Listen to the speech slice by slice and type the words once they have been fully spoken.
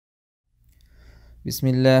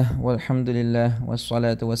Bismillah walhamdulillah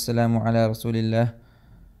wassalatu wassalamu ala rasulillah.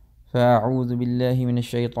 فأعوذ بالله من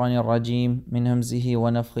الشيطان الرجيم من همزه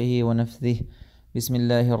ونفخه ونفثه بسم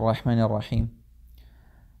الله الرحمن الرحيم.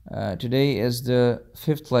 Today is the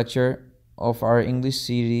fifth lecture of our English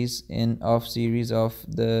series of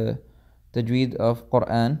the Tajweed of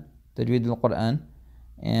Quran, Tajweed al-Quran,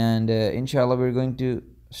 and inshallah we're going to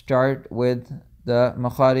start with the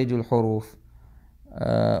Makhaarij al-Huruf,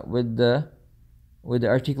 with the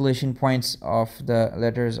articulation points of the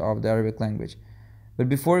letters of the Arabic language. But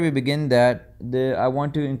before we begin that, I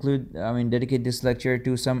want to dedicate this lecture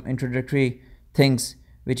to some introductory things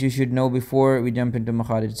which you should know before we jump into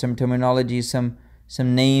Makharij. Some terminology, some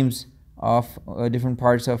names of different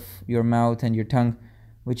parts of your mouth and your tongue,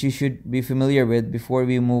 which you should be familiar with before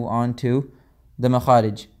we move on to the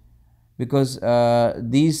Makharij. Because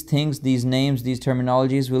these things, these names, these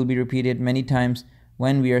terminologies will be repeated many times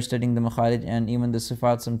when we are studying the Makharij and even the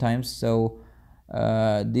Sifat sometimes. So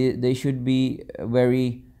they should be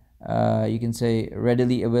very, you can say,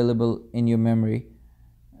 readily available in your memory.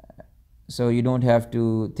 So you don't have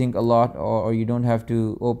to think a lot, or you don't have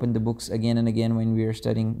to open the books again and again when we are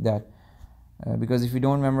studying that. Because if you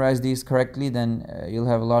don't memorize these correctly, then you'll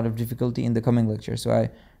have a lot of difficulty in the coming lecture. So I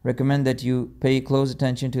recommend that you pay close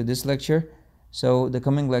attention to this lecture, so the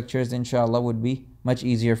coming lectures inshallah would be much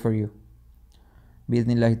easier for you.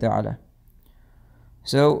 Bi-idhnillahi ta'ala.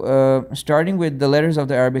 So starting with the letters of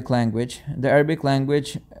the Arabic language. The Arabic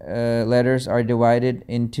language letters are divided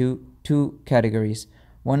into two categories.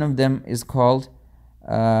 One of them is called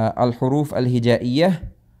al-huruf al-hija'iyyah,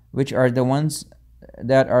 which are the ones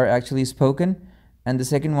that are actually spoken, and the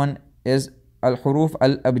second one is al-huruf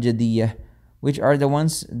al-abjadiyyah, which are the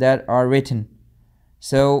ones that are written.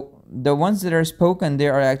 So the ones that are spoken,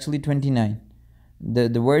 there are actually 29.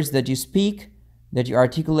 The words that you speak, that you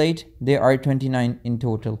articulate, there are 29 in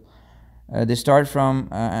total. They start from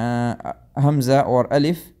Hamza or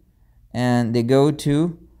Alif, and they go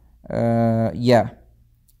to Ya.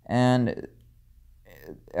 And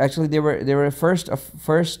actually they were first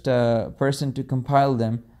person to compile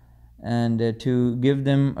them and to give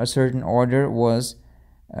them a certain order was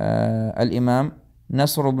Al-Imam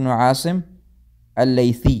Nasr ibn Asim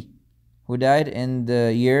al-Laythi, who died in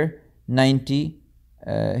the year 90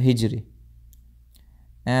 Hijri.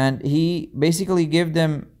 And he basically gave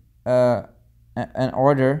them an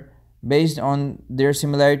order based on their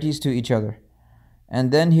similarities to each other.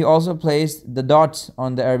 And then he also placed the dots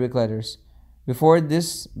on the Arabic letters. Before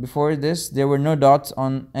this, there were no dots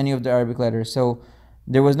on any of the Arabic letters. So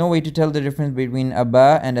there was no way to tell the difference between a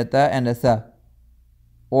ba and a ta and a tha,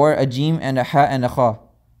 or a jim and a ha and a kha,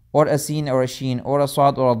 or a sin or a sheen, or a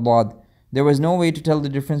sad or a dad. There was no way to tell the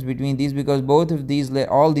difference between these, because both of these,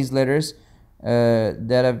 all these letters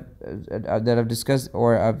that I've discussed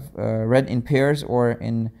or I've read in pairs or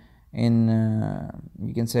in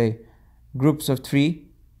you can say groups of three,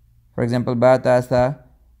 for example ba, ta, tha,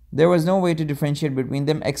 there was no way to differentiate between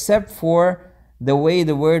them except for the way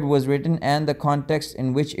the word was written and the context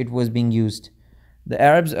in which it was being used. The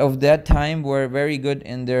Arabs of that time were very good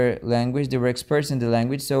in their language. They were experts in the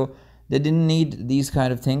language, so they didn't need these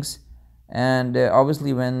kind of things. And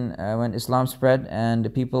obviously when Islam spread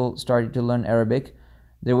and people started to learn Arabic,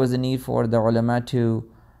 there was a need for the ulama to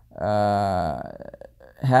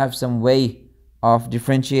have some way of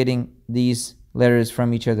differentiating these letters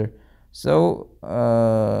from each other. So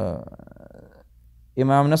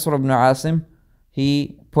Imam Nasr ibn Asim,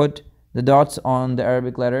 he put the dots on the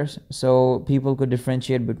Arabic letters so people could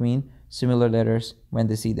differentiate between similar letters when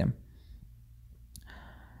they see them.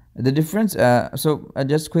 The difference,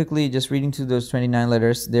 just quickly, just reading through those 29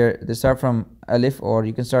 letters, they start from Alif, or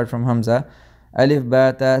you can start from Hamza. Alif,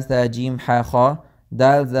 Ba, Ta, Tha, Jim, Ha, Kha,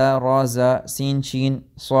 Dal, Dha, Ra, Za, Sin, Shin,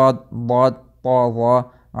 Sad, Dad, Ta,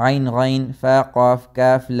 Dha, Ain, Ghain, Fa, Qaf,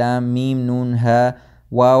 Kaf, Lam, Mim, Nun, Ha,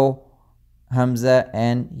 Waw, Hamza,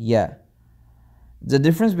 and Ya. The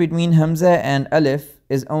difference between Hamza and Alif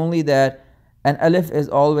is only that an Alif is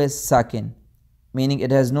always sakin, meaning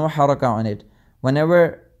it has no haraka on it.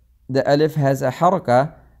 Whenever the Alif has a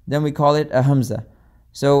haraka, then we call it a Hamza.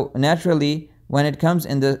 So naturally, when it comes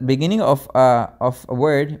in the beginning of a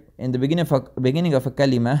word, in the beginning of a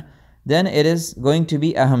kalima, then it is going to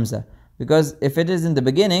be a Hamza. Because if it is in the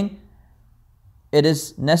beginning, it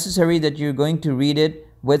is necessary that you're going to read it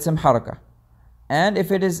with some haraka. And if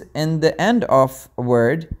it is in the end of a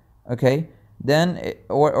word, okay, then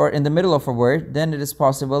or in the middle of a word, then it is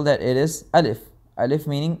possible that it is Alif. Alif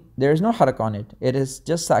meaning there is no haraka on it. It is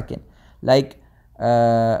just sakin. Like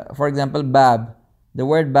for example, bab, the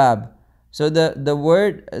word bab. So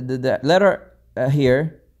the letter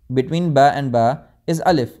here between ba and ba is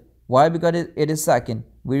alif. Why? Because it is sakin.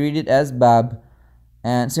 We read it as bab.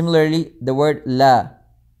 And similarly, the word la.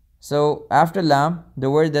 So after lam, the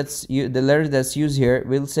letter that's used here,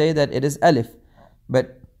 we'll say that it is alif.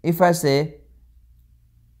 But if I say,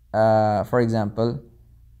 for example,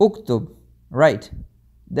 uktub, write,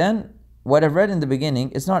 then what I've read in the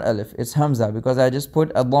beginning, it's not alif, it's hamza, because I just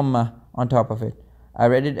put a dhamma on top of it. I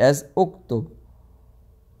read it as uktub.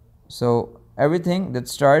 So everything that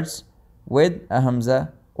starts with a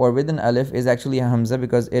hamza or with an alif is actually a hamza,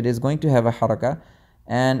 because it is going to have a haraka,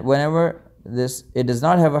 and whenever it does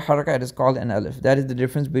not have a haraka, it is called an alif. That is the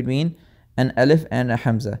difference between an alif and a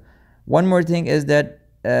hamza. One more thing is that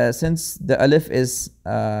since the alif is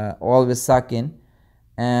always sakin,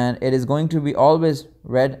 and it is going to be always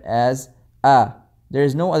read as a, there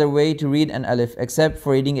is no other way to read an alif except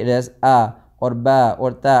for reading it as a or ba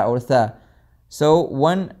or ta or tha. So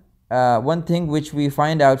one thing which we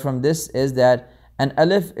find out from this is that an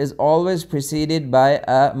alif is always preceded by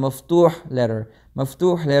a maftuh letter.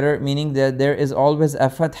 Maftuh letter meaning that there is always a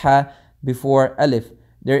fatha before alif.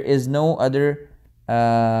 There is no other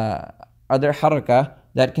haraka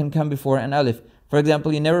that can come before an alif. For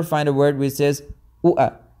example, you never find a word which says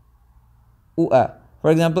u'a. U'a.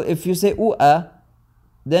 For example, if you say u'a,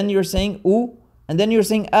 then you're saying u, and then you're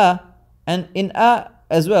saying a, and in a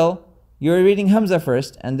as well, you're reading hamza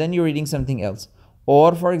first, and then you're reading something else.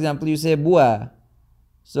 Or for example, you say bu'a.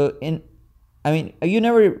 So you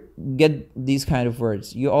never get these kind of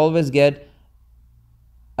words. You always get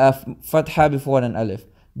a fatha before an alif.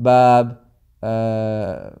 Bab,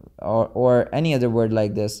 or any other word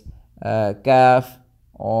like this. Kaf,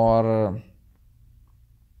 or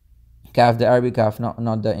kaf, the Arabic kaf,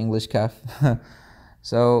 not the English kaf.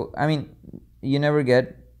 So, you never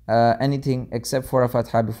get anything except for a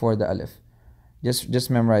fatha before the alif.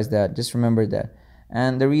 Just memorize that. Just remember that.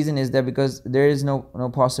 And the reason is that because there is no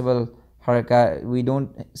possible haraka, we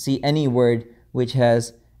don't see any word which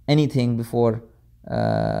has anything before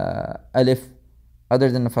alif other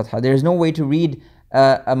than a fatha. There is no way to read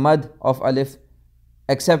a mad of alif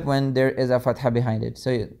except when there is a fatha behind it.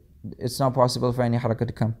 So it's not possible for any haraka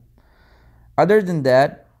to come. Other than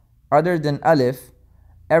that, other than alif,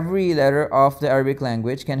 every letter of the Arabic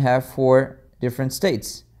language can have 4 different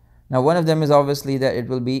states. Now one of them is obviously that it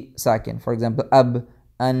will be sakin. For example, ab,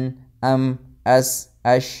 an, as,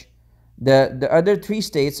 ash. The other 3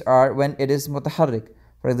 states are when it is mutaharrik.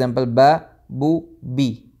 For example, ba, bu,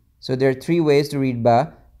 bi. So there are 3 ways to read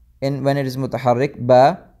ba when it is mutaharrik: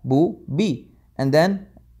 ba, bu, bi. And then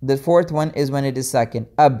the 4th one is when it is sakin,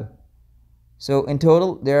 ab. So in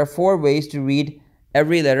total, there are 4 ways to read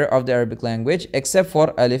every letter of the Arabic language except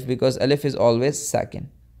for alif, because alif is always sakin.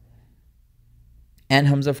 And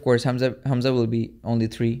hamza, of course, hamza will be only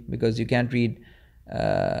 3, because you can't read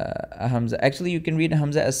a hamza. Actually, you can read a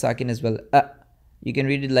hamza as sakin as well. You can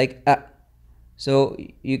read it like a. So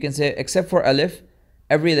you can say except for alif,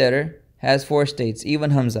 every letter has 4 states,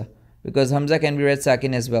 even hamza, because hamza can be read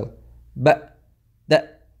sakin as well. Ba, da,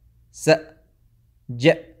 sa,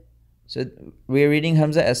 ja. So we are reading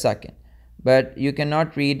hamza as sakin, but you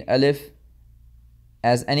cannot read alif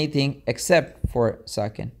as anything except for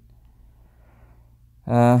sakin.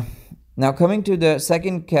 Now coming to the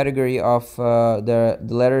second category of the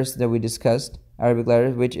letters that we discussed, Arabic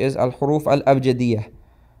letters, which is al-huruf al-abjadiyah,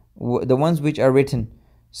 the ones which are written.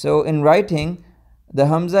 So in writing, the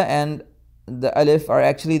hamza and the alif are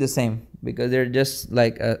actually the same, because they're just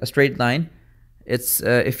like a straight line. It's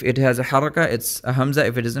if it has a haraka, it's a hamza.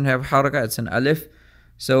 If it doesn't have haraka, it's an alif.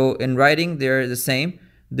 So in writing, they're the same.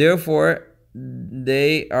 Therefore,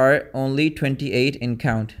 they are only 28 in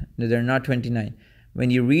count. They're not 29. When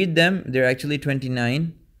you read them, they're actually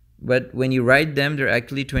 29, but when you write them, they're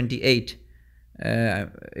actually 28.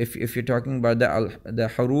 If you're talking about the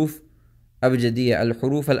huruf abjadiyah,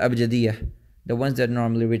 al-huruf al-abjadiyah, the ones that are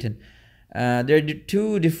normally written, there are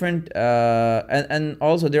 2 different, and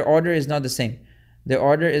also their order is not the same. The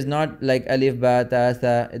order is not like alif, ba, ta,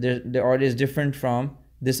 tha. The order is different from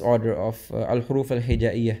this order of al-huruf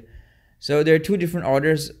al-hijaiyah. So there are 2 different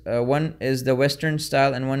orders. One is the Western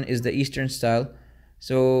style and one is the Eastern style.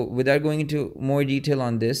 So without going into more detail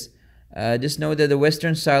on this, just know that the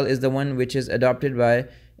Western style is the one which is adopted by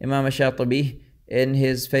Imam Shatibi in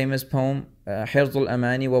his famous poem حرز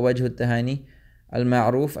الأماني ووجه التهاني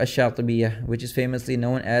المعروف الشاطبية, which is famously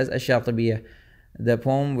known as الشاطبية, the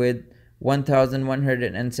poem with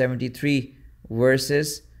 1173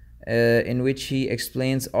 verses in which he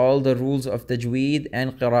explains all the rules of Tajweed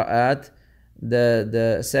and Qira'at,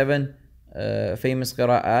 the 7 famous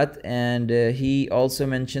Qira'at, and he also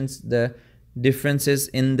mentions the differences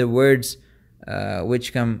in the words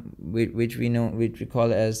which we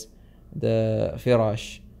call as the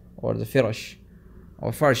firash or the firash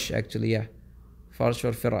or farsh, actually, yeah, farsh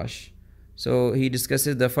or firash. So he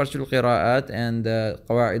discusses the farsh al-qira'at and the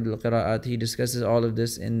qawa'id al-qira'at. He discusses all of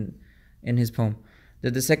this in his poem.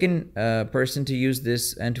 The second person to use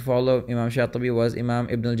this and to follow Imam Shatibi was Imam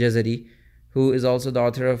Ibn al-Jazari, who is also the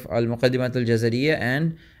author of Al-Muqaddimat al-Jazariya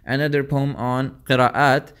and another poem on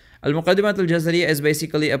qira'at. Al-Muqaddimat al-Jazariya is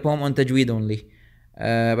basically a poem on Tajweed only.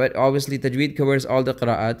 But obviously Tajweed covers all the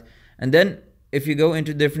qira'at. And then if you go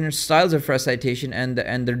into different styles of recitation and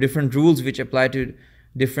the different rules which apply to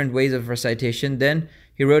different ways of recitation, then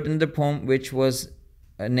he wrote another poem which was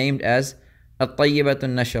named as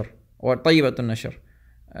At-Tayyibatun Nashr or Tayyibatun Nashr.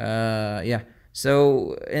 Yeah.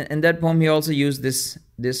 So in that poem he also used this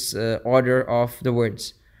order of the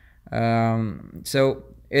words. So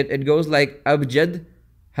it goes like Abjad,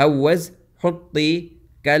 Hawaz, Hutti,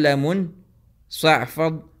 Kalamun,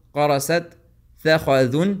 Sa'fad, Qarasat,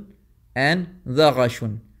 Thakhadun, and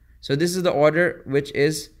Dhaghashun. So this is the order which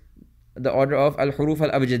is the order of al-huruf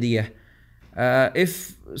al-abjadiyah.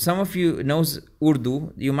 If some of you knows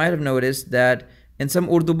Urdu, you might have noticed that in some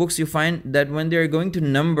Urdu books you find that when they are going to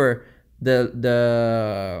number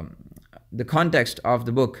the context of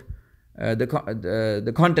the book,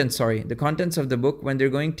 the contents of the book, when they're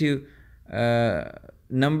going to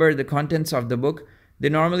number the contents of the book, they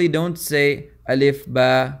normally don't say alif,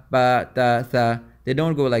 ba, ta, tha. They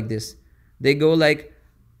don't go like this. They go like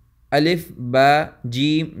alif, ba,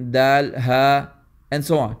 jim, dal, ha, and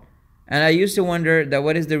so on. And I used to wonder that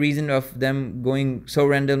what is the reason of them going so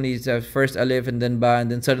randomly, first alif and then ba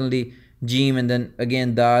and then suddenly jim and then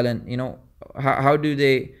again dal, and how do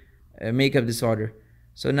they make up this order?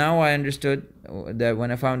 So now I understood that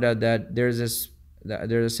when I found out that there's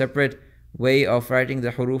a separate way of writing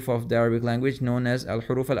the huruf of the Arabic language known as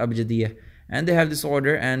al-huruf al-abjadiyah, and they have this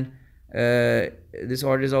order, and this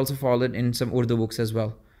order is also followed in some Urdu books as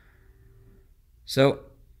well. So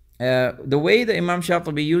the way the Imam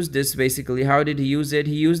Shatibi used this, basically, how did he use it?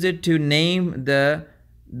 He used it to name the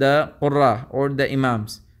qurra or the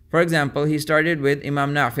imams. For example, he started with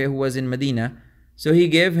Imam Nafi, who was in Medina. So he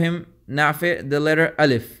gave him Nafi the letter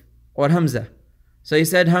alif or Hamza. So he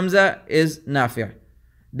said Hamza is Nafi.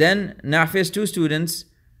 Then Nafi's two students,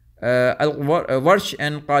 Warsh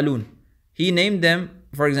and Qalun, he named them,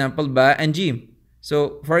 for example, Ba and Jim.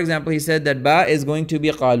 So for example, he said that Ba is going to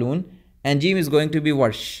be Qalun and Jim is going to be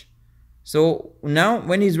Warsh. So now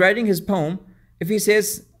when he's writing his poem, if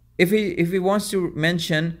he wants to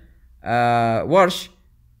mention Warsh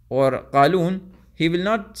or Qalun, he will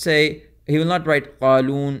not write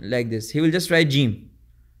Qalun like this. He will just write Jim.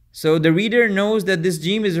 So the reader knows that this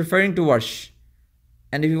Jim is referring to Warsh.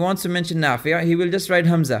 And if he wants to mention Nafi', he will just write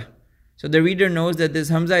Hamza. So the reader knows that this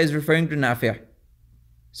Hamza is referring to Nafi'.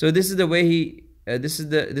 So this is the way this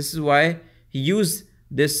is why he used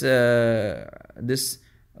this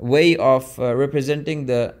way of representing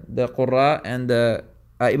the Qurra and the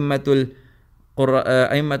A'immatul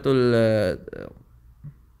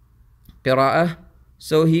Qira'ah,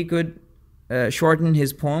 so he could shorten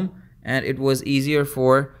his poem and it was easier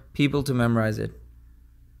for people to memorize it.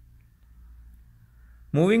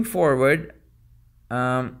 Moving forward,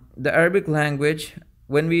 the Arabic language,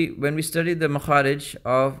 when we study the Makharij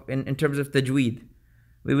in terms of Tajweed,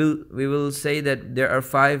 we will say that there are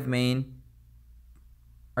five main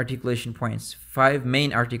articulation points.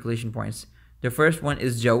 The first one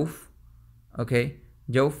is Jawf. Okay,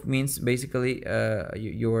 Jawf means basically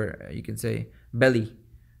you can say belly,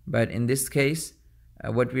 but in this case,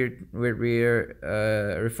 what we're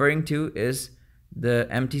referring to is the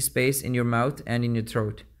empty space in your mouth and in your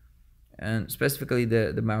throat, and specifically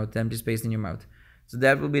the mouth, the empty space in your mouth. So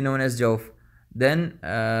that will be known as Jawf. Then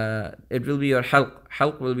it will be your halq.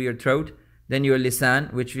 Halq will be your throat. Then your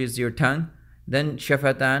lisan, which is your tongue. Then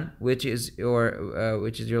shafatan, which is your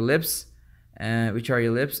lips, which are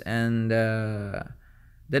your lips, and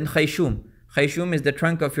then khayshum. Khayshum is the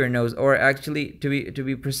trunk of your nose, or actually to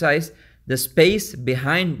be precise, the space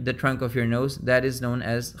behind the trunk of your nose, that is known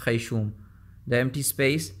as khayshum. The empty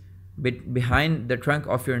space behind the trunk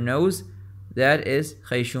of your nose, that is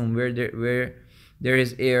khayshum, where there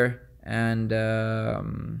is air, and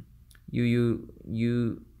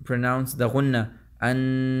you pronounce the ghunna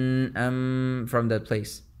from that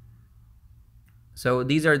place. So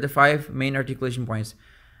these are the five main articulation points,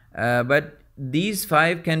 but these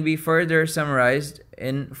five can be further summarized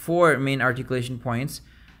in four main articulation points.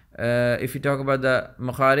 If you talk about the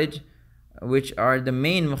Makharij, which are the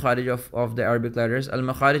main Makharij of the Arabic letters,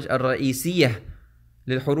 al-Makharij al-Ra'isiyah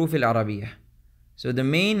lil-Huruf al-Arabiyyah. So the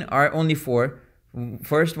main are only four.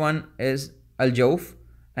 First one is al-jawf,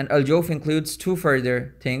 and al-jawf includes two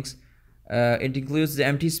further things. It includes the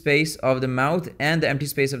empty space of the mouth and the empty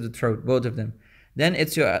space of the throat, both of them. Then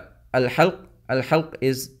it's your al-halq. Al-halq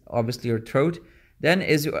is obviously your throat. Then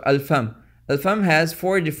is your al-fam. Al-fam has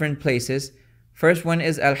four different places. First one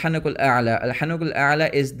is al-hanuk al-a'la. Al-hanuk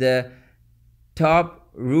al-a'la is the top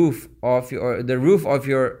roof of your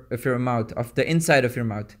mouth, of the inside of your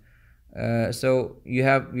mouth. So you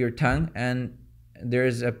have your tongue, and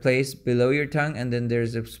there's a place below your tongue, and then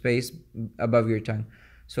there's a space above your tongue.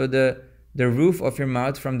 So the roof of your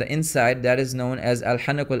mouth from the inside, that is known as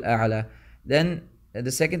al-hanuk al-a'la. Then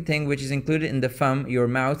the second thing which is included in the fam, your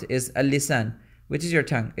mouth, is al-lisan, which is your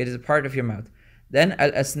tongue. It is a part of your mouth. Then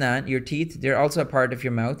al-asnan, your teeth, they're also a part of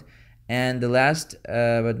your mouth. And the last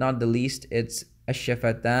but not the least, it's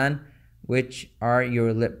ash-shafatan, which are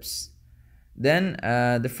your lips. Then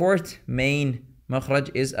the fourth main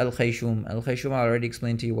makhraj is al-khayshum. Al-khayshum, I already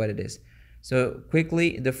explained to you what it is. So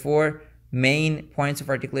quickly, the four main points of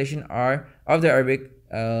articulation are of the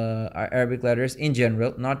Arabic letters in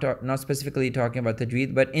general, not specifically talking about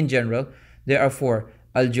Tajweed, but in general, there are four.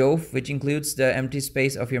 Al-jawf, which includes the empty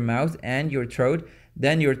space of your mouth and your throat.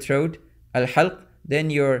 Then your throat, al-halq, then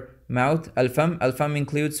your mouth, al-fam. Al-fam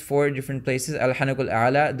includes four different places. Al-hanuk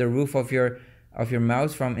al-a'la, the roof of your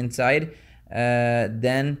mouth from inside.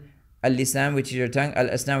 Then al-lisan, which is your tongue.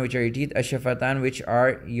 Al-asnan, which are your teeth. Al-shafatan, which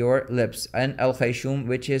are your lips. And al-khayshum,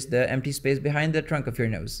 which is the empty space behind the trunk of your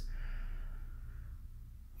nose.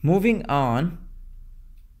 Moving on,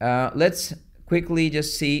 let's quickly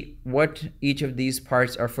just see what each of these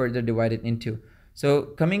parts are further divided into. So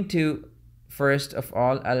coming to first of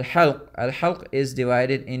all, al-halq. Al-halq is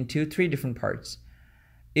divided into three different parts.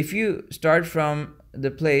 If you start from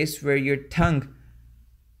the place where your tongue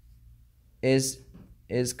is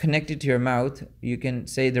connected to your mouth, you can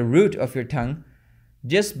say the root of your tongue.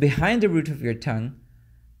 Just behind the root of your tongue,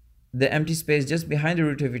 the empty space just behind the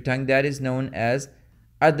root of your tongue, that is known as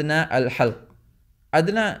adna al-halq.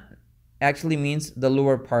 Adna actually means the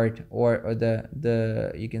lower part, or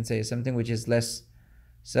the you can say something which is less.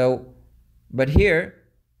 So but here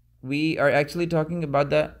we are actually talking about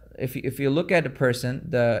the, if you look at a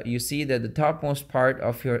person, you see that the topmost part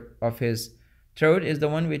of his throat is the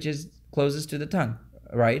one which is closest to the tongue,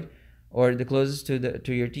 right? Or the closest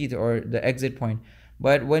to your teeth, or the exit point.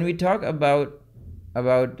 But when we talk about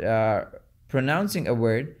pronouncing a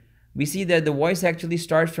word, we see that the voice actually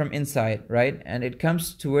starts from inside, right? And it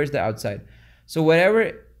comes towards the outside. So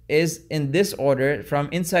whatever is in this order, from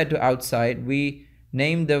inside to outside, we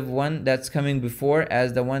name the one that's coming before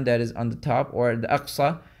as the one that is on the top, or the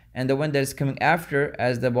aqsa, and the one that is coming after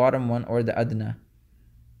as the bottom one, or the adna.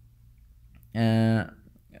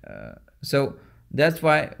 So that's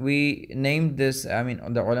why we named this. I mean,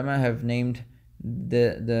 the ulama have named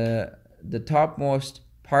the topmost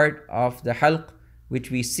part of the halq, which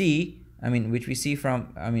we see. Which we see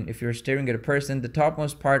from, if you're staring at a person, the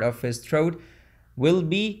topmost part of his throat will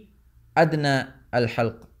be adna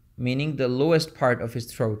al-halq, meaning the lowest part of his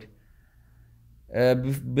throat.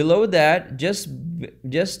 Below that,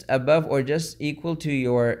 just above or just equal to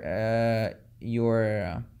your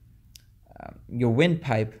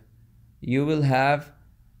windpipe, you will have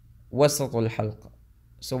wasat al-halq.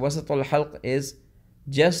 So wasat al-halq is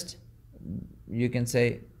just, you can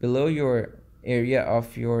say, below your area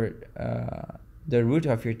of your the root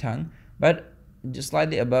of your tongue, but just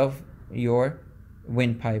slightly above your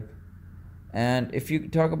windpipe. And if you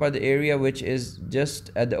talk about the area which is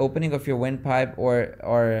just at the opening of your windpipe, or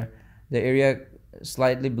the area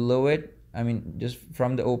slightly below it, just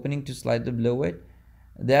from the opening to slightly below it,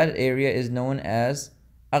 that area is known as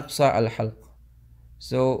aqsa al-halq.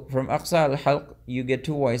 So from aqsa al-halq, you get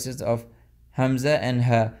two voices of hamza and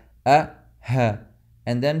ha, ha.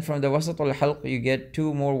 And then from the wasat al-halq, you get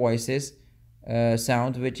two more voices,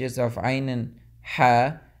 sound, which is of ayn and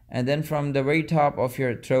ha. And then from the very top of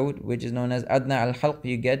your throat, which is known as adna al-halq,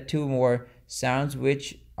 you get two more sounds,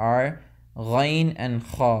 which are ghain and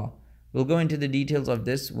kha. We'll go into the details of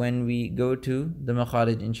this when we go to the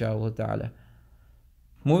makharij, inshallah ta'ala.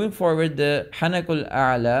 Moving forward, the hanuk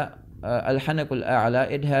al-a'la, al-hanuk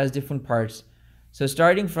al-a'la, it has different parts. So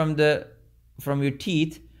starting from your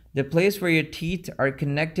teeth, the place where your teeth are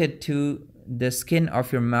connected to the skin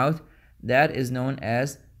of your mouth, that is known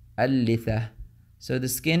as al-litha. So the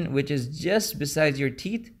skin which is just beside your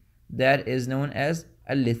teeth, that is known as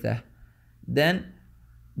al-litha. Then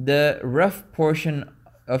the rough portion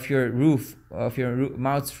of your roof, of your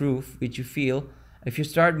mouth's roof, which you feel, if you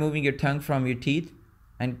start moving your tongue from your teeth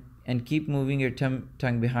and keep moving your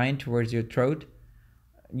tongue behind towards your throat,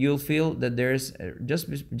 you'll feel that there's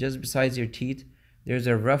just besides your teeth, there's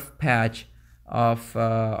a rough patch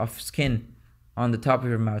of skin on the top of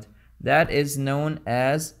your mouth. That is known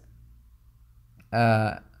as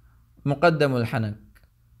muqaddam al-hanak.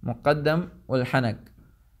 Muqaddam al-hanak.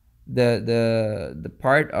 The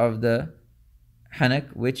part of the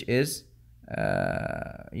hanak which is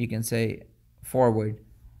you can say forward,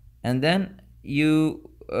 and then you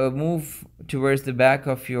move towards the back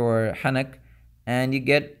of your hanak and you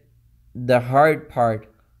get the hard part.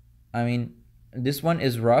 I mean, this one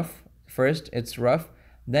is rough. First it's rough,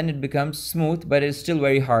 then it becomes smooth, but it's still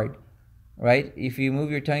very hard, right? If you move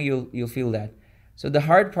your tongue, you'll feel that. So the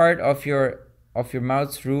hard part of your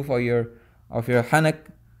mouth's roof or your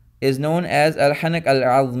hanak is known as al-hanak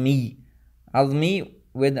al-azmi. Azmi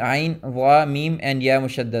with ayn, dha, mim and ya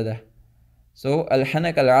mushaddada. So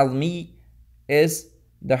al-hanak al-azmi is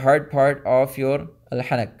the hard part of your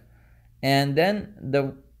al-hanak. And then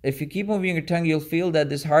if you keep moving your tongue, you'll feel that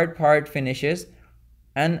this hard part finishes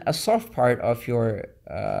and a soft part of your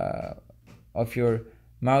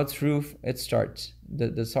mouth's roof, it starts,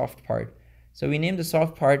 the soft part. So we name the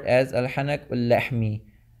soft part as al-hanak al-lahmi.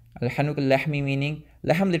 Al-hanak al-lahmi meaning,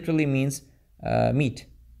 lahm literally means meat.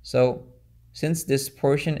 So since this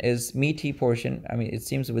portion is meaty portion, I mean it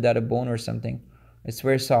seems without a bone or something, it's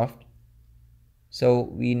very soft. So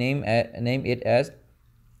we name it as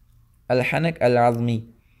al-hanak al-azmi.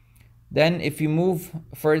 Then if you move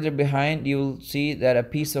further behind, you'll see that a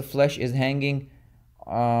piece of flesh is hanging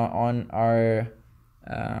in our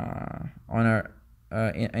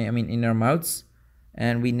mouths,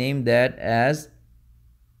 and we name that as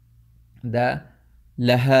the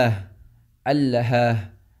laha, al-laha,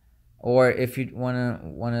 or if you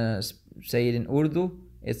wanna say it in Urdu,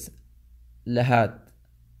 it's lahat.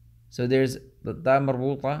 So there's the ta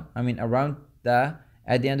marbuta, I mean around ta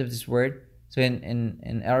at the end of this word. So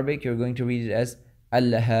in Arabic, you're going to read it as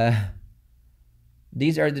al-laha.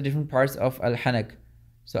 These are the different parts of al-hanak.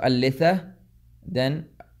 So al-litha, then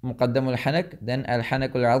muqaddam al-hanak, then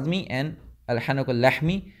al-hanak al-azmi, and al-hanak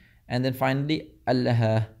al-lahmi, and then finally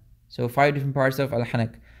al-laha. So 5 different parts of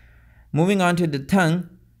al-hanak. Moving on to the tongue,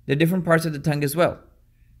 the different parts of the tongue as well.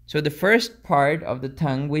 So the first part of the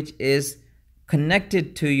tongue, which is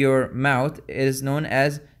connected to your mouth, is known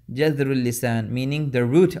as jadhrul lisan, meaning the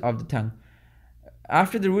root of the tongue.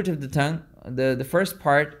 After the root of the tongue, the first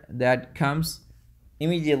part that comes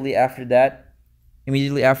immediately after the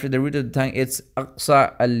root of the tongue, it's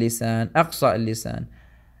aqsa al-lisan.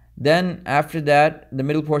 Then after that, the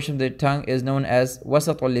middle portion of the tongue is known as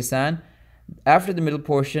wasat al-lisan. After the middle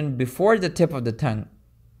portion, before the tip of the tongue,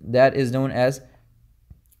 that is known as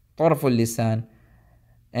tarf al-lisan.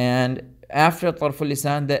 And after tarf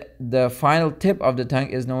al-lisan, the final tip of the tongue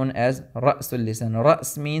is known as ra's al-lisan.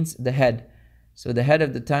 Ra's means the head. So the head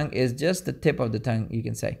of the tongue is just the tip of the tongue, you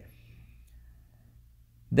can say.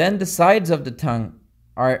 Then the sides of the tongue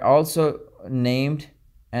are also named,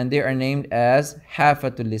 and they are named as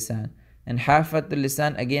hafatul lisan. And hafatul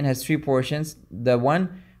lisan again has 3 portions. The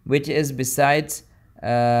one which is beside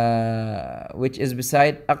aqsa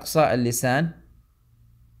al-lisan,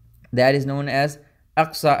 that is known as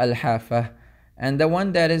aqsa al-hafa. And the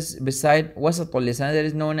one that is beside wasat al-lisan, that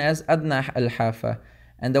is known as adna al-hafa.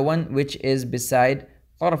 And the one which is beside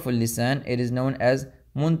tarf al-lisan, it is known as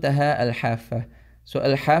muntaha al-hafa. So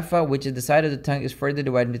al-hafa, which is the side of the tongue, is further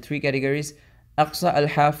divided into 3 categories: aqsa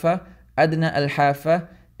al-hafa, adna al-hafa,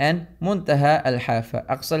 and muntaha al-hafa.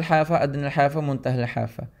 Aqsa al-hafa, adna al-hafa, muntaha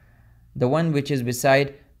al-hafa. The one which is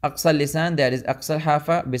beside aqsa al-lisan, that is aqsa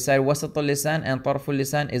al-hafa. Beside wasat al-lisan and tarf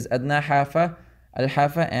al-lisan is adna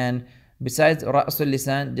al-hafa. And besides ra's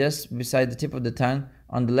al-lisan, just beside the tip of the tongue,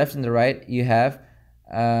 on the left and the right, you have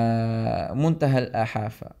muntaha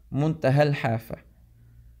al-hafa.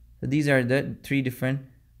 So these are the 3 different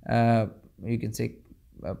you can say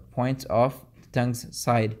points of the tongue's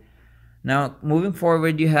side. Now moving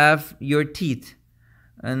forward, you have your teeth.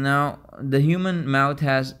 And now the human mouth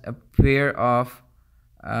has a pair of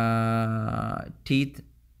teeth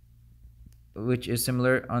which is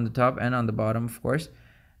similar on the top and on the bottom, of course.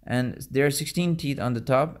 And there are 16 teeth on the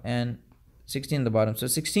top and 16 on the bottom. So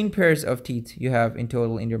 16 pairs of teeth you have in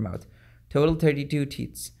total in your mouth. Total 32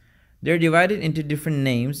 teeth. They're divided into different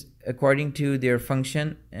names according to their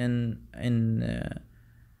function in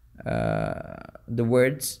the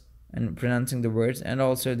words and pronouncing the words, and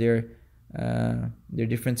also their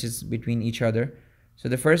differences between each other. So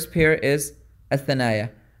the first pair is athanaya.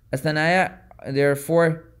 Athanaya, there are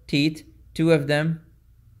 4 teeth, 2 of them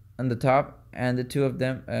on the top, and the 2 of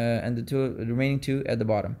them and the remaining 2 at the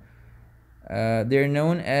bottom. They're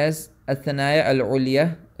known as athanaya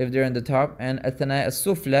al-ulya if they're on the top, and athanaya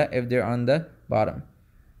al-sufla if they're on the bottom.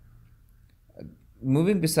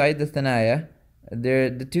 Moving beside the thanaya,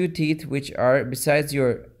 The two teeth which are besides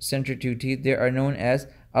your center two teeth, they are known as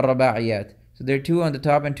الرباعيات. So there are two on the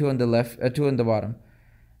top and two on the left, two on the bottom.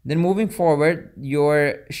 Then moving forward,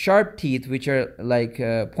 your sharp teeth, which are like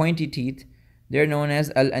pointy teeth, they're known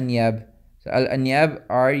as al-anyab. So al-anyab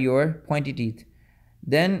are your pointy teeth.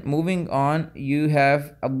 Then moving on, you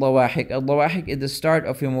have al-dawahik. Al-dawahik is the start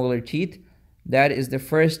of your molar teeth. That is the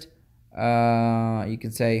first, you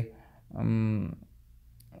can say,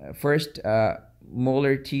 first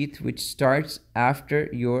molar teeth which starts after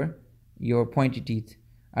your pointy teeth.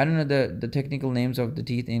 I don't know the technical names of the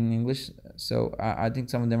teeth in English, so I think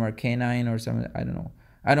some of them are canine or some, I don't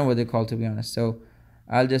know what they're called, to be honest. So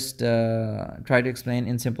I'll just try to explain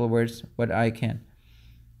in simple words what I can.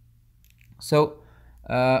 So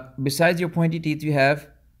besides your pointy teeth, you have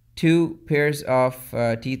two pairs of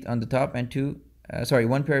teeth on the top and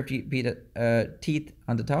one pair of teeth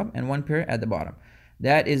on the top and one pair at the bottom.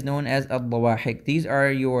 That is known as al-dawahik. These are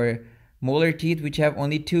your molar teeth which have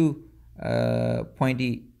only two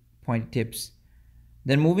pointy tips.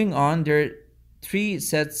 Then moving on, there are three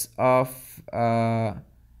sets of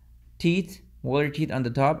teeth, molar teeth on the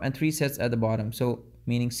top and three sets at the bottom. So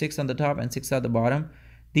meaning 6 on the top and 6 at the bottom.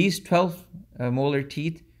 These 12 molar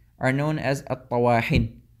teeth are known as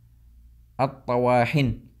at-tawahin.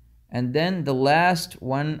 At-tawahin. And then the last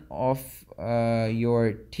one of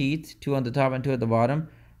your teeth, 2 on the top and 2 at the bottom,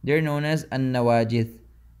 they're known as an-nawajith.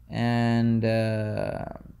 And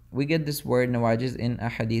we get this word nawajith in a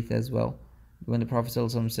hadith as well, when the Prophet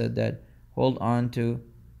ﷺ said that, hold on to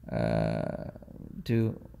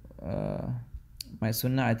my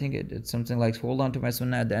sunnah. I think it's something like, hold on to my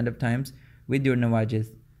sunnah at the end of times with your nawajith,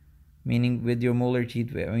 meaning with your molar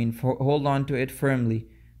teeth. I mean, hold on to it firmly.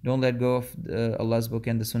 Don't let go of Allah's book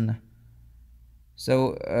and the sunnah.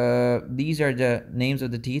 So these are the names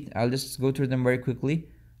of the teeth. I'll just go through them very quickly.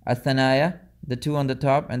 Athanaya, the 2 on the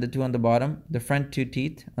top and the 2 on the bottom, the front 2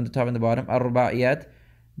 teeth on the top and the bottom. Ar-ruba'iyat,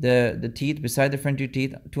 the teeth beside the front 2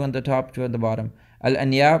 teeth, 2 on the top, 2 on the bottom.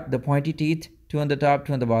 Al-anyab, the pointy teeth, 2 on the top,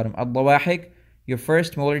 2 on the bottom. Al-dawahik, your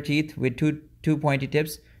first molar teeth with two pointy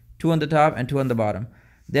tips, 2 on the top and 2 on the bottom.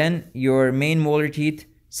 Then your main molar teeth,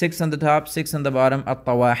 6 on the top, 6 on the bottom,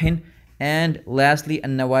 at-tawahin. And lastly,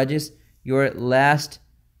 an-nawajis, your last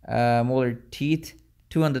molar teeth,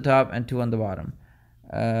 2 on the top and 2 on the bottom.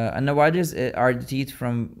 An-nawajis are the teeth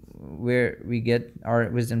from where we get our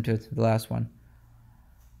wisdom tooth, the last one.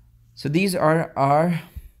 So these are our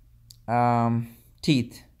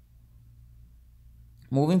teeth.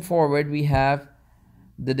 Moving forward, we have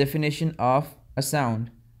the definition of a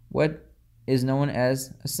sound. What is known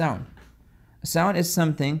as a sound? A sound is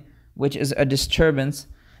something which is a disturbance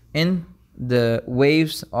in the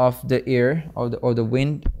waves of the air or the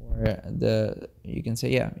wind, or the, you can say,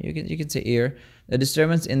 yeah, you can say air, a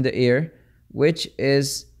disturbance in the air which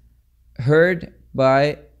is heard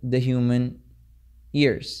by the human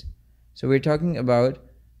ears. So we're talking about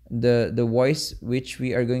the voice which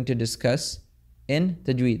we are going to discuss in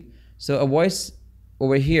Tajweed. So a voice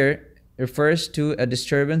over here refers to a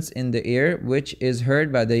disturbance in the air which is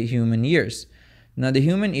heard by the human ears. Now the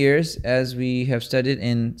human ears, as we have studied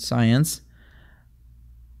in science,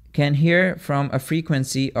 can hear from a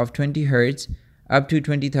frequency of 20 Hertz up to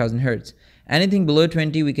 20,000 Hertz. Anything below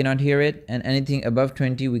 20 we cannot hear it, and anything above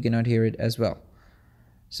 20 we cannot hear it as well.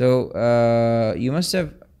 So you must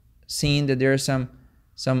have seen that there are some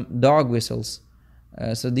dog whistles.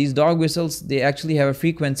 So these dog whistles, they actually have a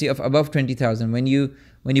frequency of above 20,000. When you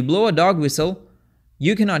blow a dog whistle,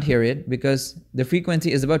 you cannot hear it because the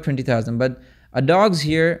frequency is above 20,000. But a dog's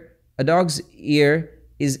ear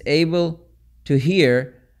is able to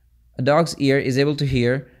hear. A dog's ear is able to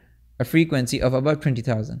hear a frequency of above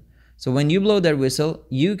 20,000. So when you blow that whistle,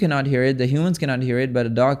 you cannot hear it, the humans cannot hear it, but a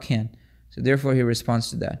dog can. So therefore he responds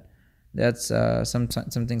to that. That's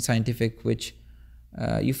something scientific which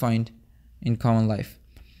you find in common life.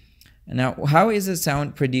 Now, how is a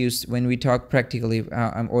sound produced when we talk practically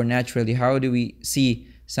or naturally? How do we see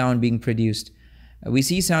sound being produced? We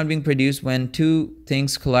see sound being produced when two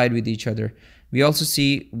things collide with each other. We also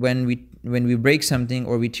see when we break something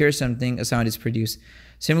or we tear something, a sound is produced.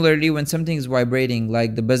 Similarly, when something is vibrating,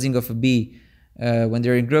 like the buzzing of a bee, when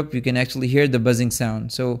they're in group, you can actually hear the buzzing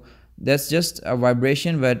sound. So that's just a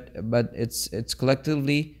vibration, but it's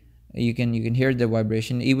collectively you can hear the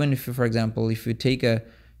vibration. Even if, for example, if you take a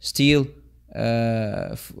steel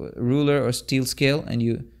ruler or steel scale and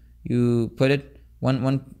you put it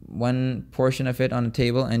one portion of it on a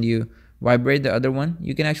table and you vibrate the other one,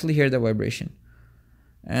 you can actually hear the vibration.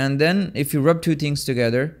 And then if you rub two things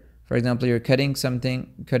together, for example, you're cutting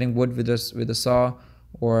wood with a saw,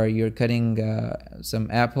 or you're cutting some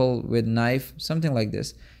apple with knife, something like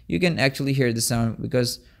this, you can actually hear the sound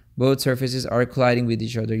because both surfaces are colliding with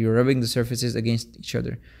each other. You're rubbing the surfaces against each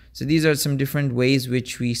other. So these are some different ways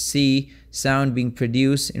which we see sound being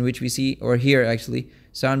produced, in which we see or hear actually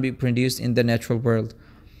sound being produced in the natural world.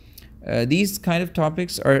 These kind of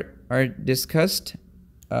topics are discussed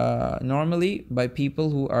normally by people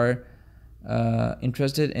who are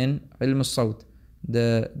interested in ilm al-sawt,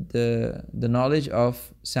 the knowledge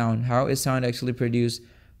of sound. How is sound actually produced?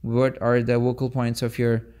 What are the vocal points of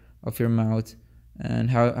your mouth, and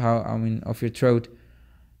how I mean of your throat?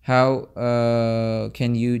 How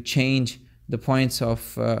can you change the points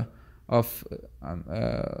of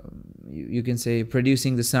you can say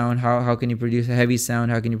producing the sound? How can you produce a heavy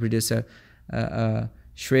sound? How can you produce a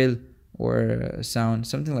shrill or sound,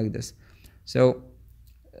 something like this? So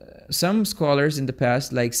some scholars in the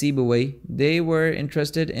past, like Sibawayh, they were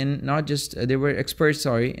interested in not just they were experts,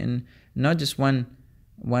 in not just one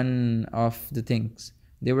of the things.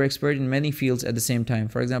 They were expert in many fields at the same time.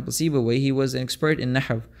 For example, Sibawayh, he was an expert in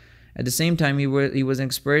Nahw. At the same time, he was an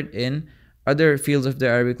expert in other fields of the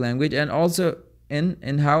Arabic language, and also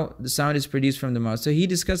in how the sound is produced from the mouth. So he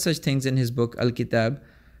discussed such things in his book Al-Kitab.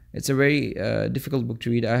 It's a very difficult book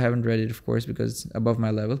to read. I haven't read it, of course, because it's above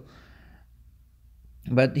my level.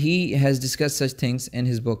 But he has discussed such things in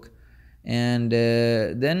his book. And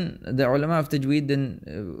then the ulama of Tajweed,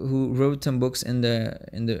 who wrote some books in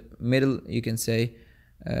the middle, you can say,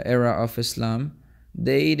 era of Islam,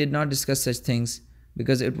 they did not discuss such things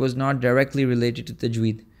because it was not directly related to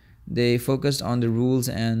Tajweed. They focused on the rules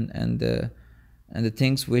and the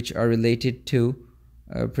things which are related to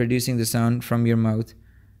producing the sound from your mouth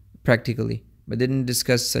practically, but they didn't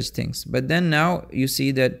discuss such things. But then now you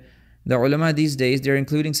see that the ulama these days, they're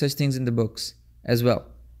including such things in the books as well,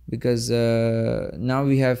 because now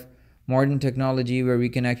we have modern technology where we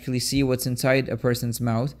can actually see what's inside a person's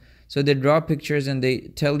mouth. So they draw pictures and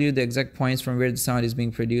they tell you the exact points from where the sound is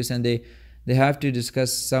being produced, and they have to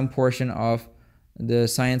discuss some portion of the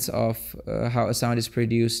science of how a sound is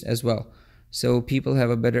produced as well. So people have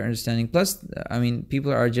a better understanding. Plus, I mean,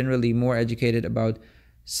 people are generally more educated about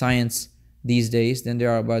science these days than they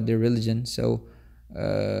are about their religion. So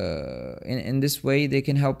in this way, they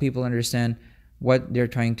can help people understand what they're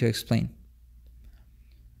trying to explain.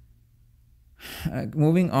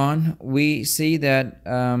 Moving on, we see that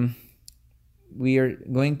we are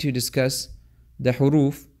going to discuss the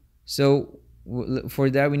huruf. So for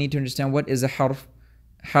that, we need to understand what is a harf.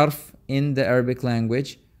 Harf in the Arabic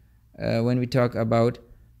language when we talk about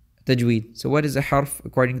Tajweed. So what is a harf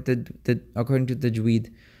according to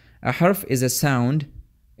Tajweed? A harf is a sound.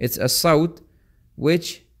 It's a sawt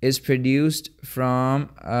which is produced from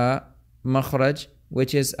a makharij,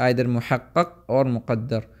 which is either muhaqqaq or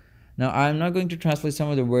muqaddar. Now, I'm not going to translate some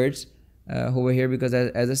of the words over here because,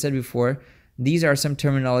 as I said before, these are some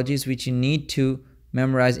terminologies which you need to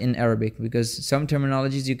memorize in Arabic, because some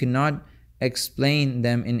terminologies you cannot explain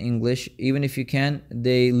them in English. Even if you can,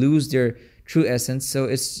 they lose their true essence. So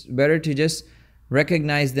it's better to just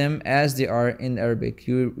recognize them as they are in Arabic.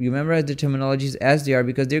 You memorize the terminologies as they are,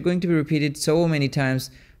 because they're going to be repeated so many times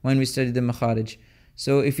when we study the Makharij.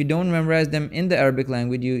 So if you don't memorize them in the Arabic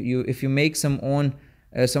language, if you make some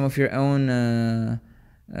of your own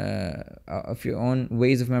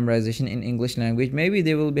ways of memorization in English language, maybe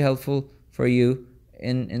they will be helpful for you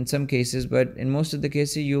in some cases, but in most of the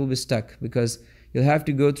cases you'll be stuck, because you'll have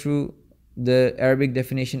to go through the Arabic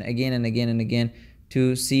definition again and again and again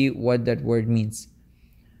to see what that word means.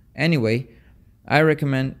 Anyway, I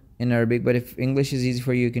recommend in Arabic, but if English is easy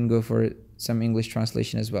for you, you can go for some English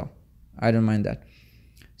translation as well. I don't mind that.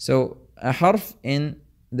 So a harf in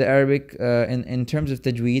the Arabic, in terms of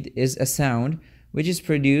Tajweed, is a sound which is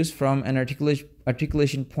produced from an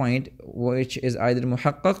articulation point, which is either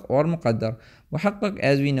muhaqqaq or muqaddar. Muhaqqaq,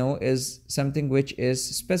 as we know, is something which is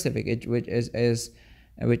specific, which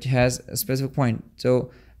has a specific point.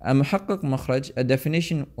 So a muhaqqaq makhraj, a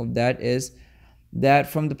definition of that is that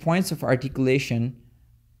from the points of articulation,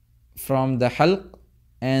 from the halq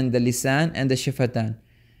and the lisan and the shafatan,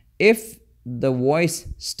 if the voice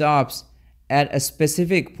stops at a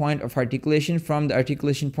specific point of articulation from the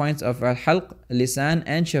articulation points of al-halq, lisan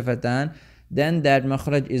and shafatan, then that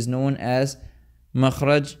makhraj is known as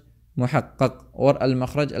makhraj muhaqqaq or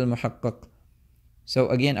al-makhraj al-muhaqqaq. So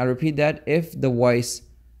again, I'll repeat that. If the voice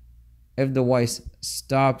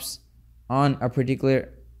stops on a particular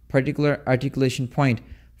articulation point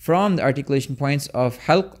from the articulation points of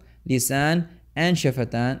halq, lisan and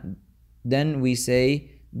shafatan, then we say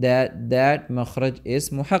that makhraj is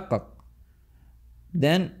muhaqqaq.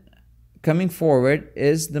 Then coming forward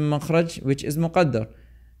is the makhraj which is muqaddar.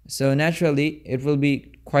 So naturally it will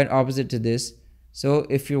be quite opposite to this. So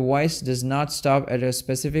if your voice does not stop at a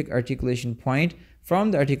specific articulation point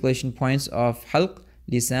from the articulation points of halq,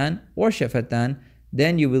 lisan or shafatan,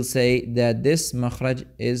 then you will say that this makhraj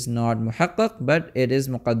is not muhaqqaq but it is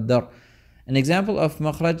muqaddar. An example of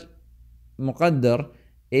makhraj muqaddar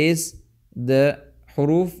is the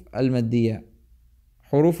huruf al-maddiyya,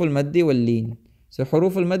 huruf al-maddi wal-leen. So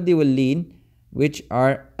huruf al-maddi wal-leen, which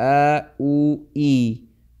are a, u, e,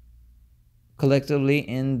 collectively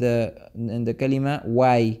in the kalima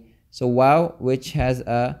y. So waw, which has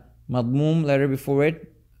a madmum letter before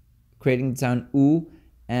it, creating the sound u,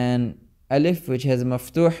 and alif, which has a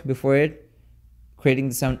maftuh before it, creating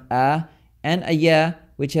the sound a, and a ya,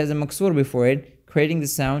 which has a maksur before it, creating the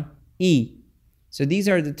sound e. So these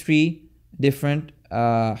are the three different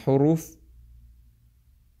huruf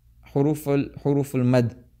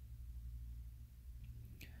al-mad,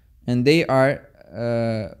 and they are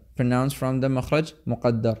pronounced from the makhraj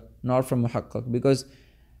muqaddar, not from muhaqqaq. Because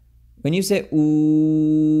when you say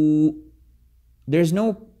ooh, there's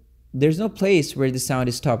no place where the sound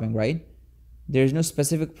is stopping, right? There's no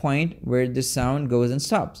specific point where the sound goes and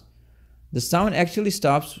stops. The sound actually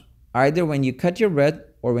stops either when you cut your breath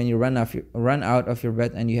or when you run out of your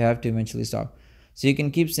breath and you have to eventually stop. So you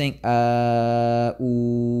can keep saying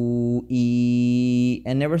ooh, e,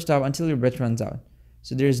 and never stop until your breath runs out.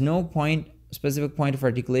 So there is no specific point of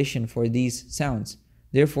articulation for these sounds.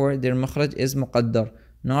 Therefore, their makhraj is muqaddar,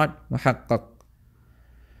 not muhaqqaq.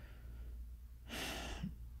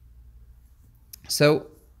 So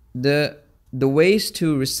the ways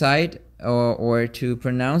to recite or to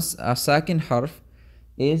pronounce a sakin harf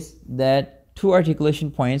is that two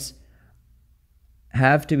articulation points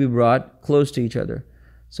have to be brought close to each other.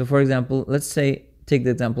 So for example, let's say, take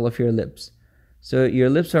the example of your lips. So your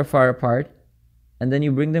lips are far apart, and then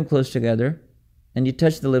you bring them close together and you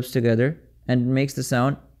touch the lips together, and it makes the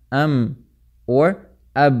sound or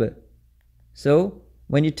ab. So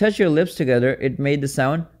when you touch your lips together, it made the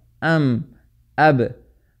sound ab.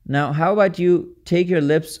 Now how about you take your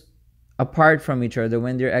lips apart from each other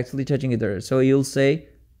when they're actually touching each other? So you'll say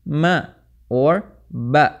ma or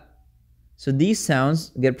ba. So these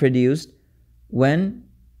sounds get produced when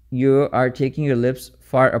you are taking your lips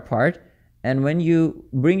far apart, and when you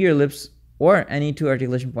bring your lips or any two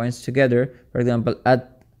articulation points together, for example,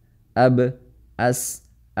 at, ab, as,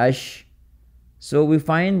 ash. So we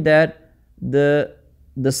find that the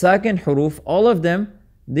second huruf, all of them,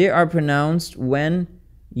 they are pronounced when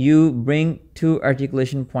you bring two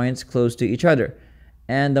articulation points close to each other.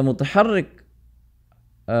 And the mutaharrik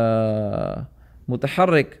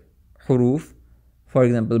huruf, for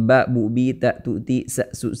example, ba, bu, bi, ta, tu, ti, sa,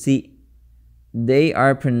 su, si, they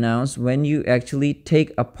are pronounced when you actually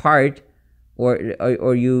take apart or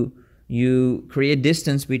you create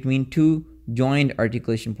distance between two joined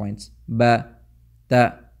articulation points, ba,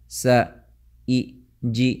 ta, sa, i,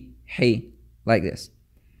 ji, hi, like this.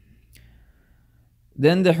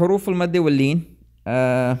 Then the huruf al-maddi wal-leen,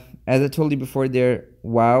 as I told you before, they're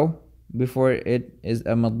waw, before it is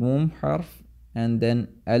a madmum harf, and then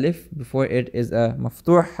alif, before it is a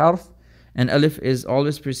maftuh harf, and alif is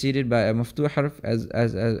always preceded by a maftuh harf,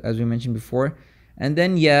 as we mentioned before, and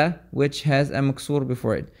then ya, which has a maksur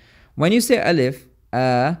before it. When you say alif,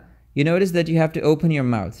 you notice that you have to open your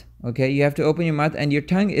mouth. Okay, you have to open your mouth, and your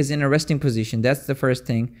tongue is in a resting position. That's the first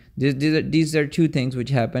thing. These are two things which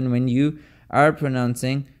happen when you are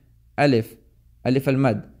pronouncing alif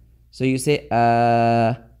al-mad. So you say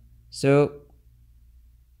so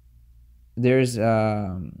there's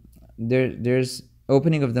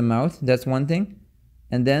opening of the mouth, that's one thing,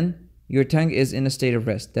 and then your tongue is in a state of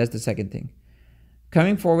rest, that's the second thing.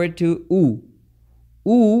 Coming forward to oo,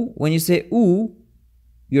 when you say oo,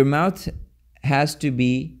 your mouth has to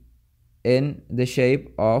be in the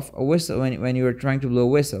shape of a whistle. When you are trying to blow a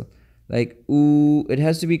whistle, like ooh, it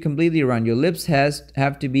has to be completely round. Your lips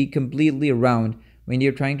have to be completely round when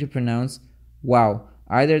you're trying to pronounce wow.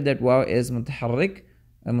 Either that wow is mutaharrik,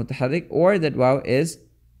 or that wow is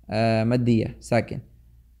maddiya, sakin.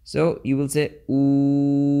 So you will say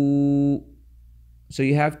ooh. So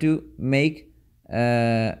you have to make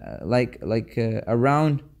like a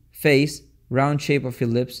round face, round shape of your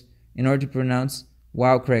lips in order to pronounce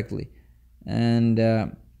wow correctly. And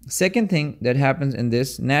second thing that happens in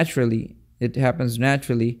this naturally,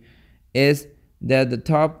 is that the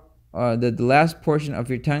top, the last portion of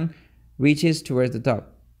your tongue reaches towards the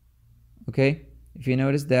top. Okay, if you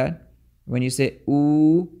notice that when you say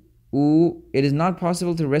ooh, it is not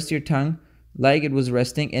possible to rest your tongue like it was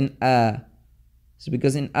resting in a. So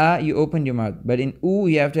because in a you opened your mouth, but in oo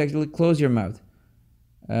you have to actually close your mouth.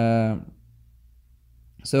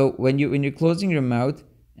 So when you're closing your mouth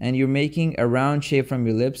and you're making a round shape from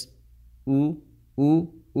your lips, oo,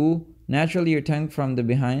 oo, oo, naturally your tongue from the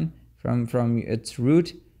behind, from its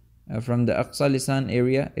root, from the aqsa lisan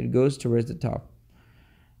area, it goes towards the top.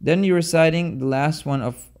 Then you're reciting the last one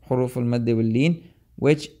of huruf al-madd wal-lin,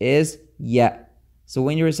 which is ya. So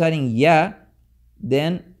when you're reciting ya,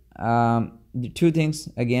 then two things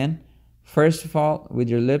again. First of all, with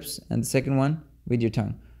your lips, and the second one with your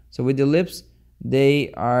tongue. So with the lips,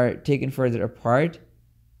 they are taken further apart,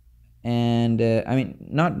 and I mean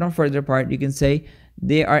not further apart. You can say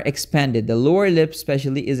they are expanded. The lower lip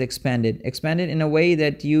especially is expanded in a way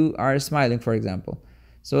that you are smiling, for example.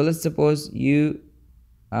 So let's suppose you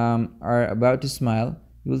are about to smile.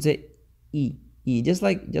 You will say e, just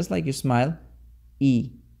like you smile,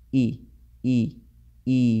 e, e, e,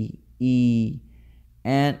 e, e.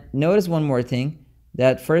 And notice one more thing,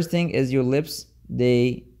 that first thing is your lips,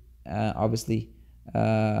 they obviously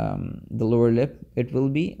the lower lip, it will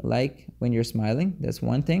be like when you're smiling. That's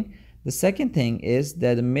one thing. The second thing is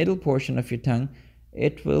that the middle portion of your tongue,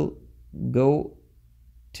 it will go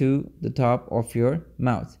to the top of your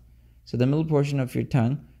mouth. So the middle portion of your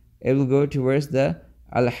tongue, it will go towards the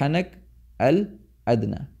al-hanak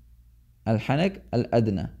al-adna. Al-hanak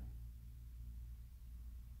al-adna.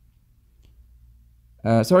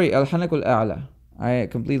 Sorry, al-hanak al-a'la. I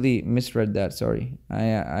completely misread that. Sorry,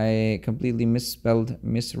 I completely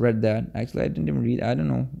misread that. Actually, I didn't even read. I don't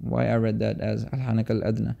know why I read that as al-hanak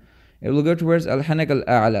al-adna. It will go towards al-hanak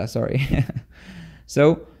al-a'la. Sorry.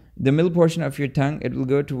 So the middle portion of your tongue, it will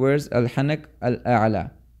go towards al-hanak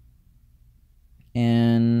al-a'la.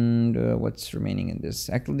 And what's remaining in this?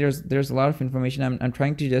 Actually, there's a lot of information. I'm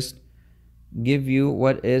trying to just give you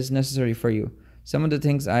what is necessary for you. Some of the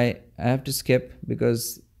things I have to skip,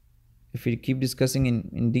 because if we keep discussing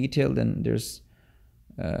in detail, then there's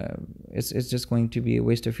it's just going to be a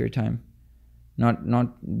waste of your time.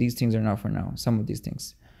 Not these things are not for now. Some of these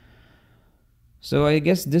things. So I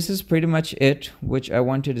guess this is pretty much it, which I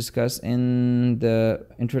want to discuss in the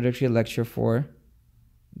introductory lecture for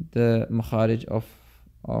the Makharij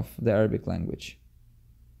of the Arabic language.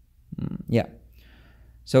 Yeah.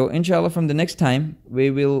 So inshallah, from the next time we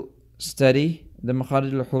will study the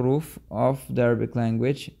Makharij al-Huruf of the Arabic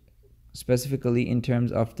language, specifically in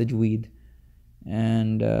terms of Tajweed.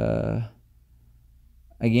 And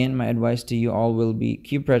again, my advice to you all will be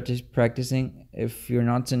keep practicing. If you're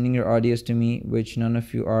not sending your audios to me, which none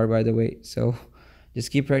of you are, by the way, so just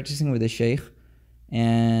keep practicing with the Shaykh,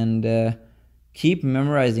 and keep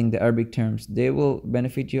memorizing the Arabic terms. They will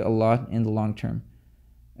benefit you a lot in the long term.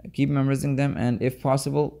 Keep memorizing them, and if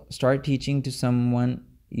possible, start teaching to someone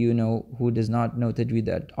you know who does not know Tajweed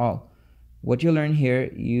at all. What you learn here,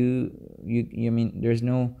 you mean there's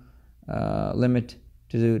no limit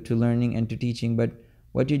to learning and to teaching, but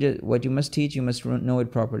what you must teach, you must know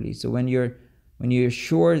it properly. So when you're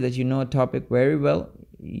sure that you know a topic very well,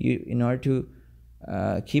 in order to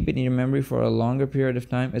keep it in your memory for a longer period of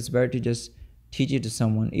time, it's better to just teach it to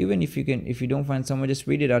someone. Even if you don't find someone, just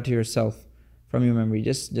read it out to yourself from your memory.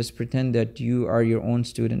 Just pretend that you are your own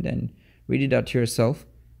student and read it out to yourself.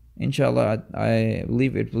 Inshallah, I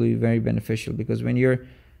believe it will be very beneficial, because when you're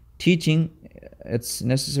teaching, it's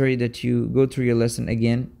necessary that you go through your lesson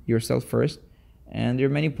again yourself first, and there are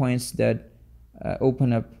many points that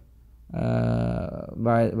open up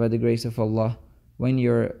by the grace of Allah when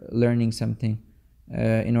you're learning something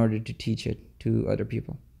in order to teach it to other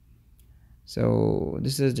people. So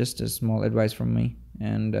this is just a small advice from me,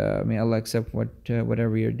 and may Allah accept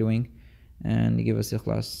whatever you're doing and give us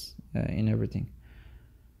ikhlas in everything.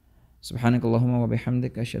 سبحانك اللهم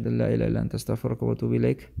وبحمدك أشهد أن لا إله إلا أنت أستغفرك وأتوب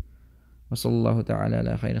إليك وصلى الله تعالى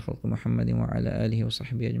على خير خلق محمد وعلى آله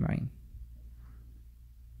وصحبه أجمعين.